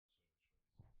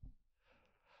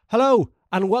Hello,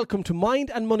 and welcome to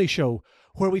Mind and Money Show,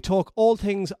 where we talk all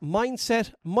things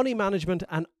mindset, money management,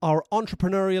 and our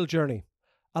entrepreneurial journey.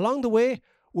 Along the way,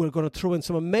 we're going to throw in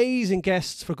some amazing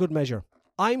guests for good measure.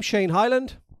 I'm Shane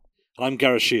Hyland. And I'm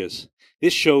Gareth Shears.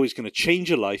 This show is going to change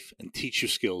your life and teach you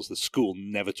skills that school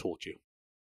never taught you.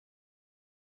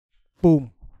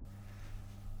 Boom.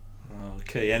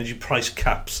 Okay, energy price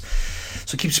caps.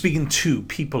 So I keep speaking to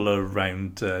people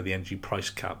around the energy price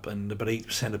cap, and about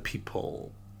 8% of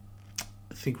people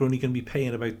think we're only going to be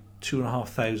paying about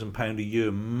 £2,500 a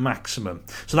year maximum.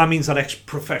 So that means that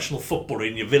ex-professional footballer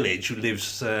in your village who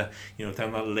lives down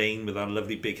that lane with that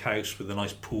lovely big house with a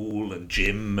nice pool and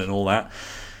gym and all that,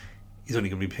 he's only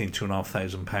going to be paying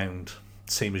 £2,500,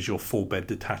 same as your 4-bed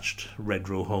detached red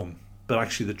row home. But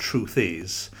actually the truth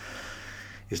is,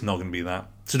 it's not going to be that.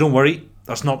 So don't worry,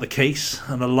 that's not the case,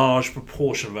 and a large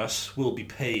proportion of us will be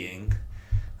paying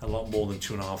a lot more than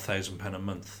 £2,500 a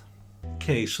month.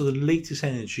 Okay, so the latest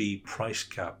energy price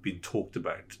cap being talked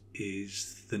about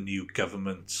is the new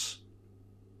government's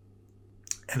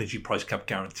energy price cap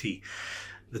guarantee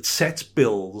that sets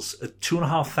bills at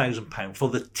 £2,500 for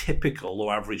the typical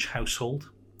or average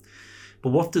household. But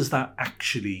what does that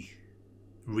actually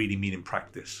really mean in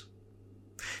practice?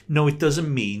 No, it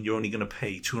doesn't mean you're only going to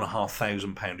pay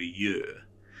 £2,500 a year.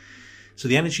 So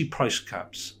the energy price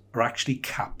caps are actually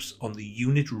caps on the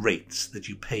unit rates that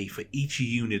you pay for each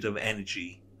unit of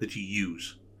energy that you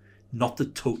use, not the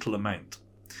total amount.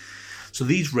 So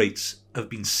these rates have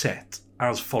been set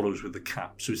as follows with the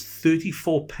cap. So it's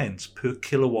 34 pence per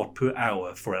kilowatt per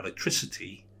hour for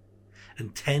electricity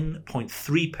and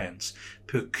 10.3 pence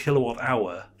per kilowatt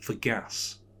hour for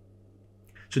gas.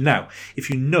 So now, if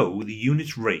you know the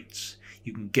unit rates,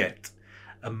 you can get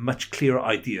a much clearer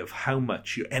idea of how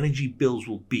much your energy bills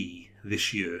will be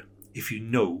this year if you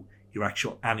know your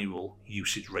actual annual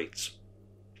usage rates.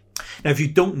 Now, if you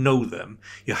don't know them,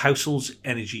 your household's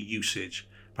energy usage,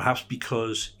 perhaps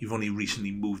because you've only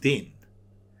recently moved in,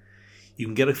 you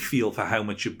can get a feel for how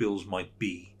much your bills might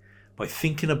be by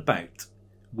thinking about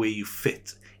where you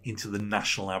fit into the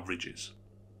national averages.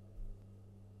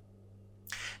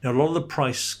 Now, a lot of the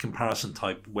price comparison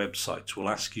type websites will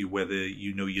ask you whether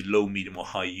you know your low, medium or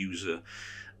high user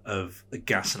of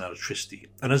gas and electricity.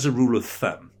 And as a rule of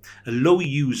thumb, a low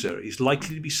user is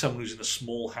likely to be someone who's in a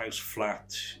small house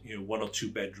flat, 1 or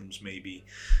 2 bedrooms maybe,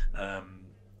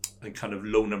 and kind of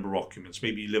low number of occupants.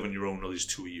 Maybe you live on your own or there's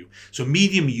 2 of you. So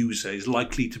medium user is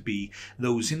likely to be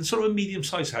those in sort of a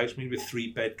medium-sized house, maybe a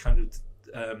 3-bed kind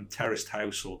of terraced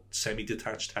house or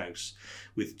semi-detached house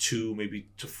with 2, maybe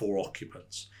to 4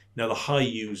 occupants. Now the high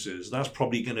users, that's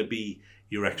probably going to be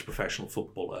your ex-professional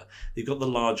footballer. They've got the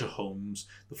larger homes,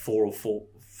 the 4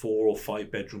 or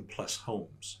 5 bedroom plus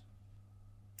homes.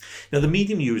 Now the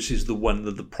medium user is the one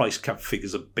that the price cap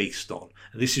figures are based on,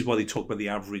 and this is why they talk about the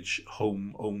average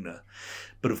home owner.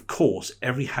 But of course,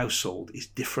 every household is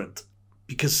different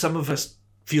because some of us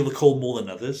feel the cold more than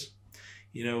others.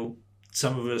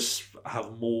 Some of us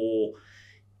have more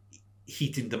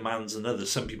heating demands than others.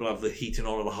 Some people have the heating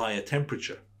on at a higher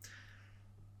temperature.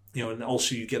 And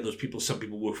also you get those people, some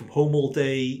people work from home all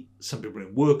day, some people are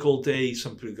in work all day,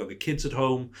 some people have got their kids at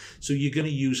home. So you're going to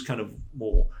use kind of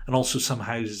more. And also some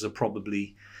houses are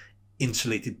probably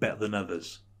insulated better than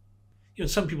others.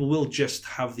 Some people will just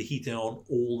have the heating on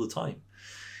all the time,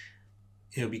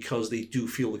 because they do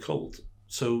feel the cold.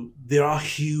 So there are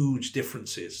huge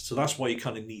differences. So that's why you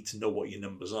kind of need to know what your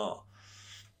numbers are.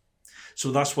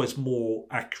 So that's why it's more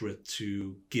accurate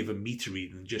to give a meter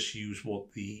reading and just use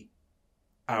what the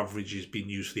average is being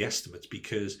used for the estimates,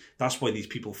 because that's why these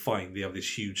people find they have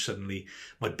this huge suddenly,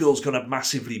 my bill's gone up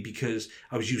massively because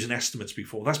I was using estimates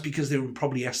before. That's because they were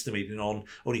probably estimating on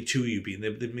only 2 of you being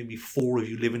there, there may be 4 of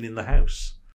you living in the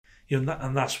house.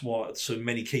 And that's what, so in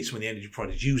many cases when the energy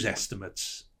providers use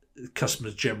estimates,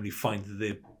 customers generally find that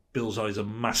their bills are either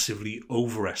massively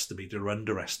overestimated or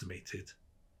underestimated.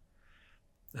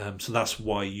 So that's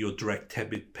why your direct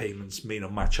debit payments may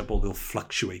not match up, or they'll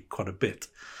fluctuate quite a bit.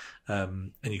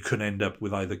 And you could end up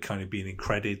with either kind of being in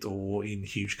credit or in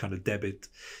huge kind of debit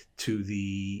to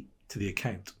the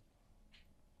account.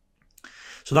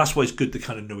 So that's why it's good to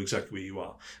kind of know exactly where you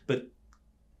are. But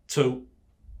so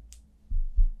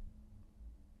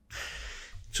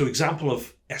example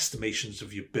of estimations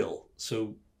of your bill.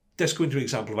 So let's go into an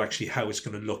example of actually how it's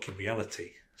going to look in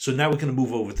reality. So now we're going to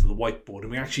move over to the whiteboard, and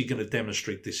we're actually going to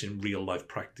demonstrate this in real life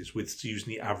practice with using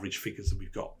the average figures that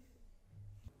we've got.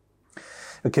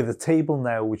 Okay, the table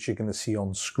now, which you're going to see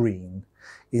on screen,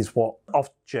 is what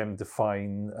Ofgem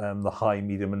define the high,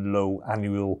 medium and low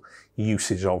annual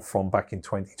usage of from back in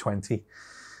 2020.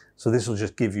 So this will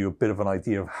just give you a bit of an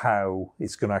idea of how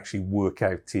it's going to actually work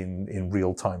out in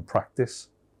real-time practice.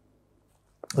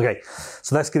 Okay,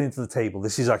 so let's get into the table.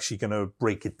 This is actually going to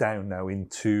break it down now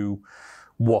into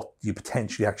what you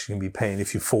potentially actually can be paying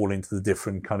if you fall into the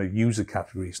different kind of user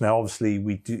categories. Now, obviously,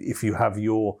 if you have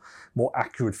your more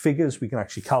accurate figures, we can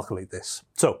actually calculate this.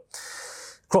 So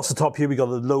across the top here, we got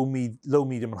the low,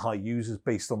 medium, and high users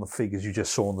based on the figures you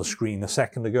just saw on the screen a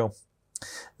second ago.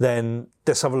 Then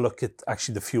let's have a look at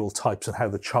actually the fuel types and how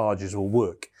the charges will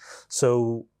work.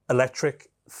 So electric,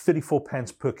 34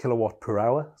 pence per kilowatt per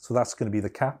hour. So that's going to be the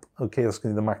cap. Okay, that's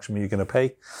going to be the maximum you're going to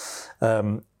pay.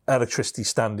 Electricity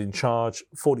standing charge,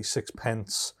 46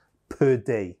 pence per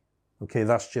day. Okay,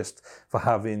 that's just for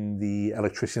having the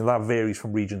electricity. And that varies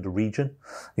from region to region.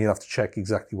 You have to check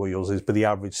exactly what yours is, but the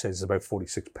average says it's about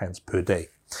 46 pence per day.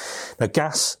 Now,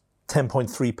 gas,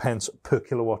 10.3 pence per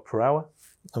kilowatt per hour.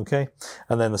 Okay,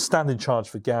 and then the standing charge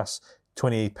for gas,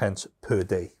 28 pence per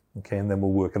day. Okay, and then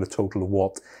we'll work out a total of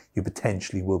what you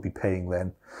potentially will be paying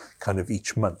then kind of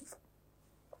each month.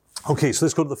 Okay, so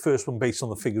let's go to the first one based on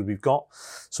the figure we've got.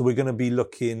 So we're going to be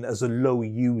looking as a low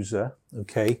user,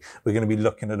 okay, we're going to be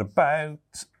looking at about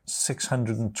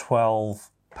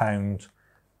 £612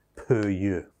 per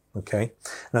year, okay.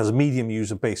 And as a medium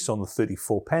user based on the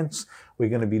 34 pence, we're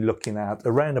going to be looking at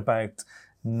around about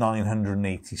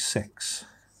 986.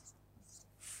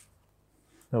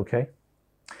 Okay.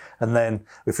 And then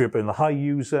if you're up in the high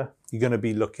user, you're going to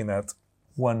be looking at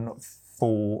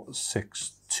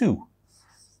 1462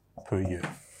 per year.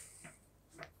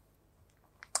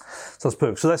 So that's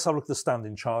perfect. So let's have a look at the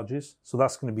standing charges. So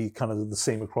that's going to be kind of the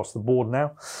same across the board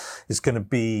now. It's going to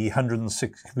be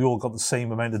 106. We all got the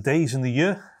same amount of days in the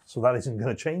year, so that isn't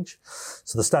going to change.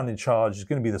 So the standing charge is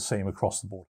going to be the same across the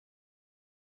board.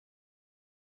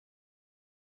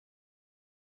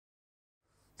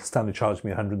 Standard charge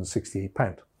me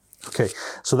 £168. Okay,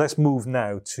 so let's move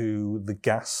now to the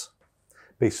gas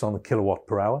based on the kilowatt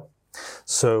per hour.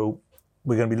 So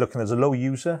we're going to be looking as a low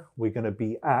user, we're going to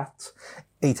be at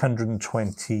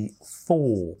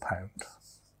 £824.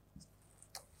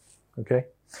 Okay,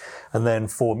 and then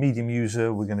for medium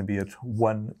user, we're going to be at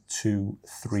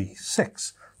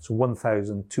 1236. So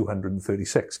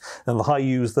 1,236. And the high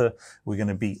user, we're going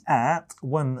to be at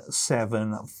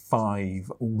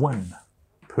 1751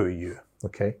 per year.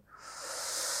 Okay.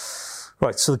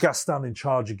 Right, so the gas standing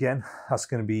charge again, that's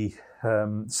going to be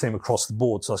same across the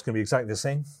board. So that's going to be exactly the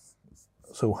same.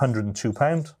 So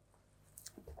 £102,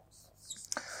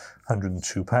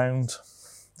 £102,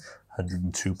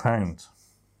 £102.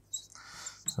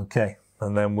 Okay,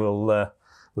 and then we'll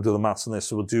do the maths on this.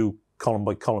 So we'll do column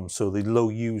by column. So the low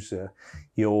user,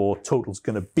 your total's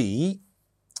going to be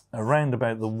around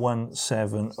about the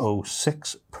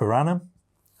 1706 per annum.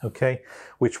 Okay,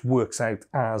 which works out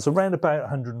as around about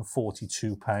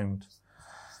 £142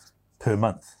 per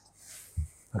month.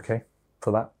 Okay,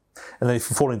 for that. And then if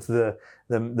you fall into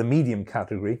the medium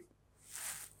category,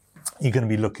 you're going to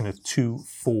be looking at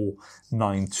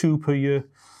 2492 per year.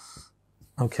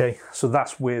 Okay, so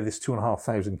that's where this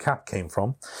 2,500 cap came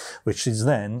from, which is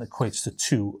then equates to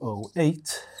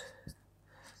 208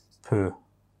 per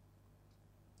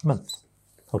month.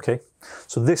 Okay,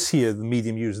 so this here, the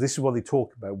medium user, this is what they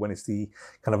talk about when it's the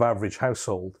kind of average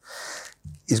household,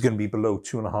 is going to be below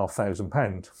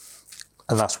 £2,500.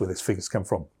 And that's where this figures come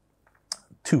from.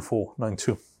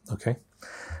 2492. Okay.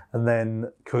 And then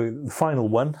the final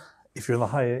one, if you're in the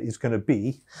higher, is going to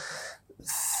be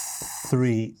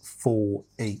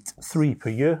 3483 per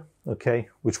year. Okay,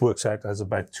 which works out as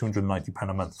about £290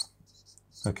 a month.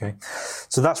 Okay.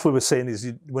 So that's what we're saying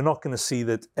is we're not going to see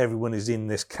that everyone is in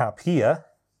this cap here.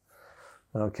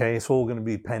 Okay, it's all going to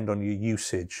depend on your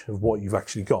usage of what you've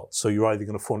actually got. So you're either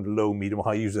going to fall into low, medium, or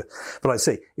high user. But I'd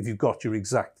say if you've got your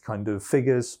exact kind of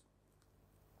figures,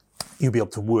 you'll be able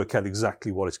to work out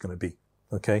exactly what it's going to be.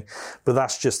 Okay, but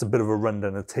that's just a bit of a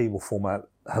rundown, a table format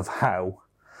of how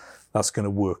that's going to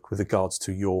work with regards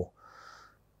to your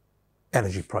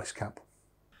energy price cap.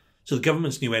 So the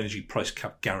government's new energy price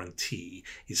cap guarantee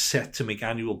is set to make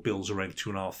annual bills around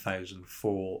 £2,500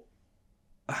 for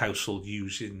a household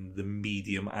using the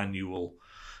medium annual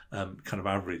kind of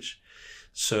average.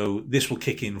 So this will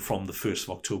kick in from the 1st of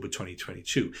October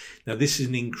 2022. Now, this is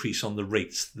an increase on the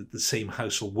rates that the same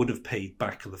household would have paid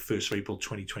back on the 1st of April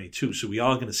 2022. So we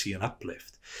are going to see an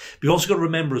uplift. But you've also got to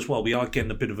remember as well, we are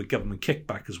getting a bit of a government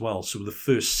kickback as well. So the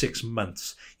first 6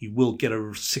 months, you will get a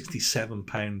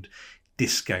 £67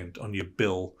 discount on your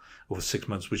bill over 6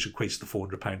 months, which equates to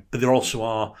 £400. But there also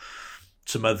are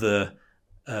some other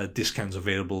discounts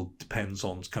available, depends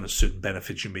on kind of certain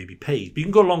benefits you may be paid. But you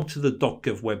can go along to the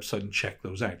 .gov website and check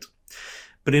those out.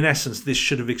 But in essence, this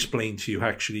should have explained to you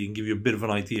actually and give you a bit of an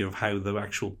idea of how the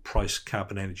actual price cap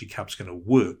and energy cap is going to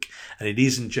work. And it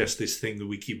isn't just this thing that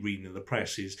we keep reading in the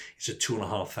press. It's a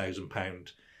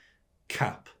 £2,500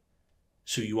 cap.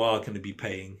 So you are going to be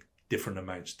paying different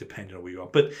amounts depending on where you are.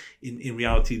 But in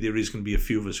reality, there is going to be a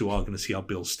few of us who are going to see our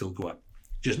bills still go up.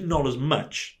 Just not as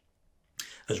much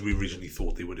as we originally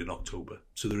thought they would in October.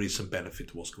 So there is some benefit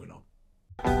to what's going on.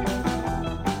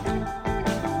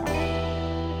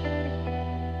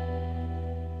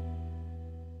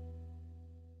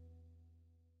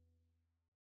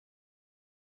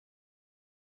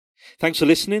 Thanks for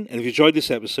listening, and if you enjoyed this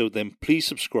episode, then please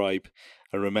subscribe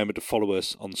and remember to follow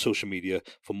us on social media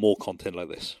for more content like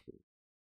this.